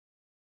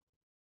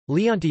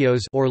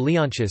Leontios or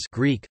Leontius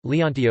Greek,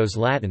 Leontios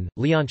Latin,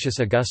 Leontius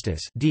Augustus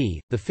d.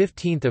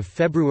 15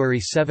 February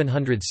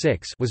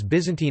 706 was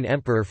Byzantine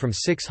emperor from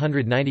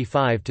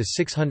 695 to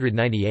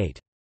 698.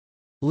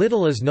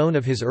 Little is known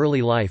of his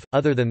early life,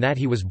 other than that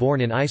he was born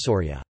in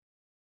Isauria.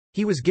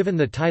 He was given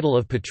the title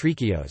of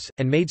Patrikios,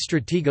 and made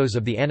strategos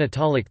of the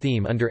Anatolic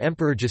theme under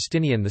Emperor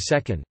Justinian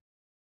II.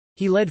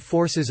 He led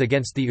forces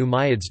against the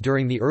Umayyads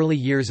during the early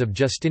years of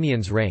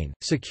Justinian's reign,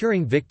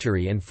 securing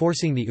victory and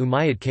forcing the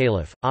Umayyad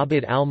Caliph,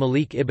 Abd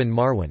al-Malik ibn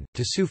Marwan,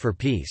 to sue for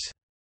peace.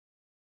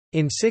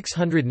 In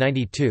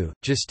 692,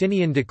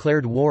 Justinian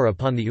declared war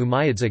upon the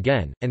Umayyads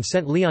again, and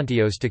sent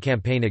Leontios to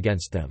campaign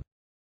against them.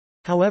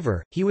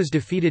 However, he was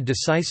defeated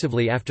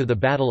decisively after the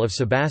Battle of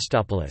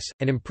Sebastopolis,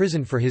 and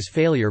imprisoned for his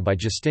failure by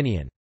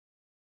Justinian.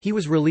 He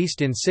was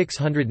released in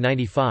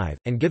 695,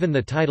 and given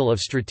the title of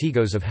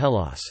Strategos of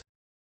Hellas.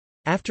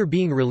 After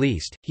being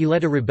released, he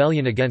led a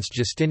rebellion against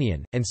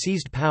Justinian, and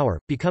seized power,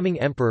 becoming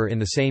emperor in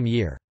the same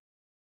year.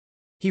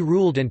 He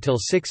ruled until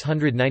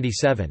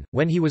 697,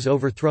 when he was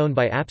overthrown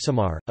by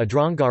Apsamar, a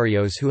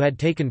Drongarios who had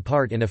taken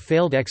part in a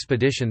failed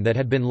expedition that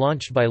had been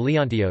launched by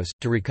Leontios,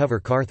 to recover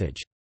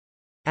Carthage.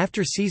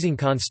 After seizing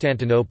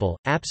Constantinople,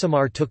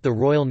 Apsamar took the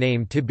royal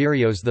name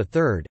Tiberios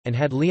III, and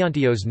had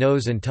Leontios'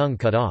 nose and tongue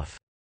cut off.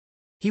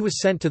 He was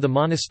sent to the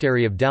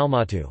monastery of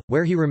Dalmatu,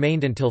 where he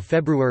remained until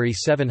February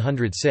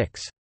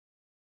 706.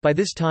 By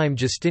this time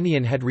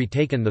Justinian had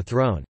retaken the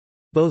throne.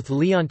 Both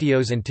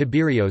Leontios and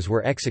Tiberios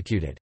were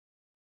executed.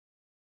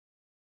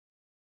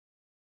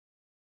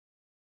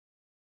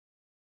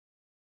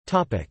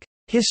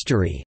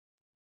 History.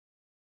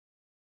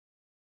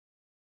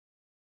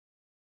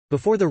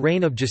 Before the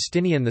reign of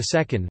Justinian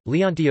II,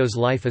 Leontios'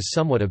 life is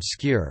somewhat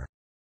obscure.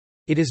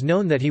 It is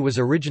known that he was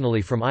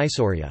originally from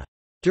Isauria.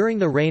 During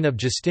the reign of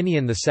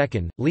Justinian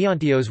II,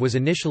 Leontios was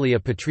initially a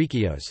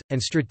Patrikios,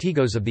 and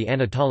strategos of the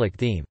Anatolic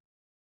theme.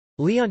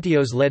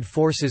 Leontios led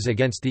forces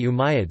against the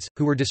Umayyads,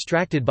 who were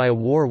distracted by a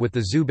war with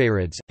the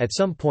Zubayrids, at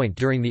some point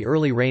during the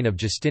early reign of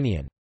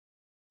Justinian.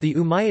 The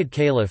Umayyad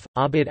Caliph,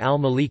 Abd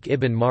al-Malik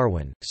ibn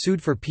Marwan,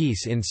 sued for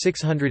peace in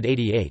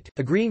 688,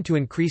 agreeing to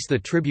increase the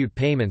tribute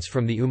payments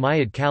from the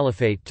Umayyad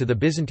Caliphate to the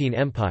Byzantine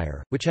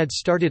Empire, which had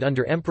started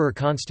under Emperor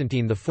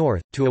Constantine IV,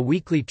 to a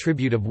weekly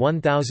tribute of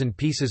 1,000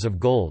 pieces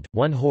of gold,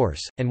 1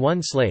 horse, and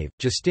 1 slave.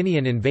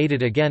 Justinian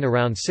invaded again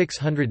around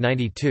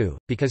 692,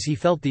 because he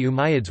felt the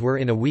Umayyads were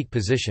in a weak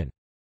position.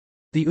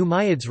 The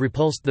Umayyads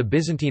repulsed the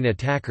Byzantine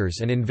attackers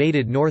and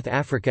invaded North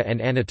Africa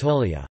and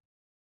Anatolia.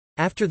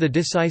 After the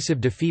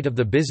decisive defeat of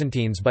the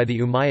Byzantines by the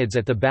Umayyads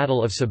at the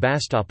Battle of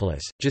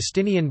Sebastopolis,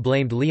 Justinian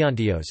blamed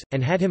Leontios,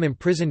 and had him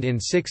imprisoned in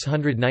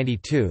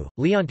 692.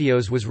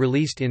 Leontios was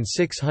released in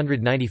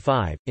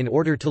 695, in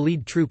order to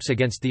lead troops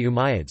against the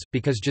Umayyads,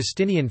 because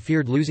Justinian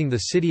feared losing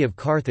the city of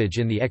Carthage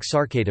in the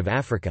Exarchate of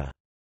Africa.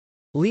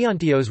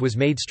 Leontios was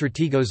made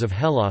strategos of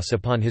Hellas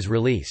upon his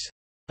release.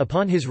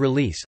 Upon his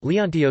release,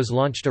 Leontios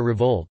launched a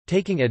revolt,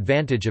 taking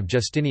advantage of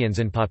Justinian's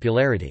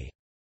unpopularity.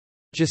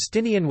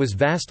 Justinian was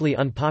vastly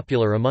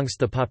unpopular amongst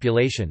the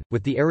population,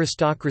 with the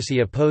aristocracy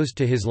opposed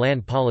to his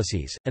land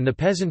policies, and the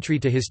peasantry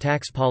to his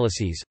tax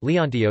policies.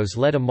 Leontios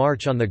led a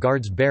march on the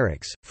guards'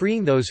 barracks,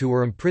 freeing those who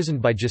were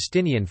imprisoned by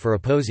Justinian for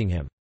opposing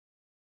him.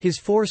 His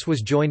force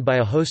was joined by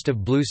a host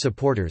of blue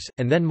supporters,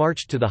 and then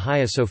marched to the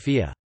Hagia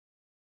Sophia.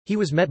 He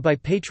was met by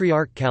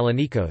Patriarch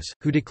Kallinikos,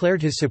 who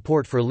declared his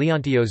support for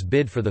Leontios'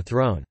 bid for the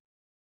throne.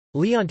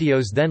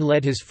 Leontios then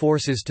led his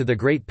forces to the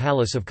Great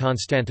Palace of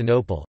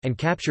Constantinople, and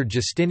captured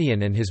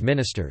Justinian and his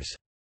ministers.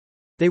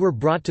 They were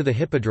brought to the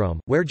Hippodrome,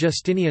 where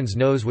Justinian's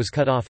nose was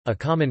cut off, a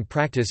common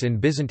practice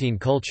in Byzantine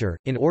culture,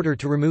 in order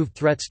to remove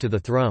threats to the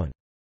throne.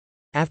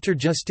 After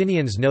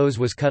Justinian's nose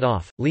was cut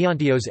off,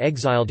 Leontios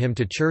exiled him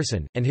to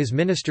Cherson, and his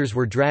ministers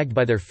were dragged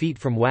by their feet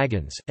from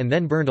wagons, and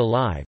then burned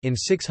alive. In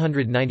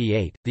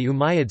 698, the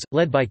Umayyads,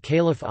 led by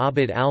Caliph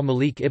Abd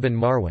al-Malik ibn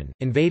Marwan,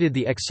 invaded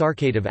the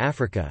Exarchate of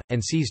Africa,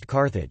 and seized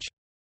Carthage.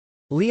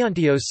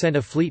 Leontios sent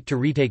a fleet to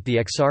retake the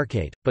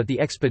Exarchate, but the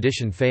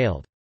expedition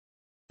failed.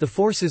 The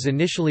forces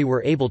initially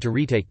were able to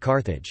retake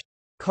Carthage.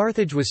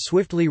 Carthage was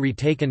swiftly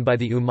retaken by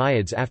the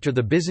Umayyads after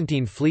the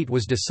Byzantine fleet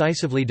was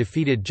decisively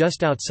defeated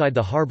just outside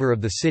the harbour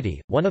of the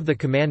city. One of the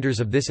commanders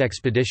of this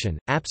expedition,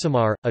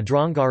 Apsamar, a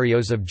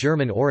Drongarios of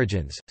German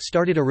origins,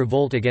 started a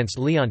revolt against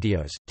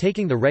Leontios,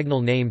 taking the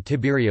regnal name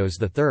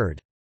Tiberios III.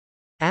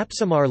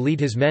 Apsamar led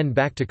his men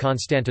back to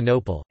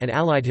Constantinople, and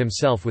allied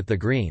himself with the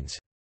Greens.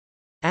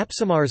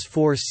 Apsamar's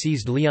force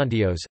seized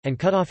Leontios, and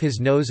cut off his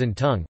nose and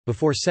tongue,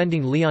 before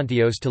sending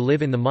Leontios to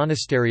live in the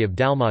monastery of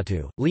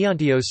Dalmatu.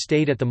 Leontios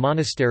stayed at the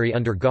monastery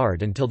under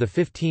guard until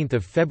 15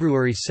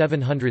 February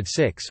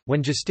 706,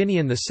 when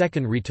Justinian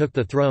II retook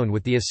the throne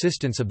with the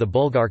assistance of the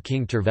Bulgar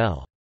king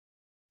Tervel.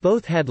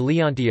 Both had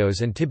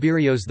Leontios and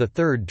Tiberios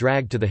III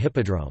dragged to the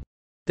Hippodrome.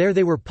 There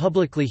they were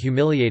publicly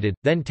humiliated,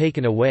 then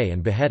taken away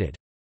and beheaded.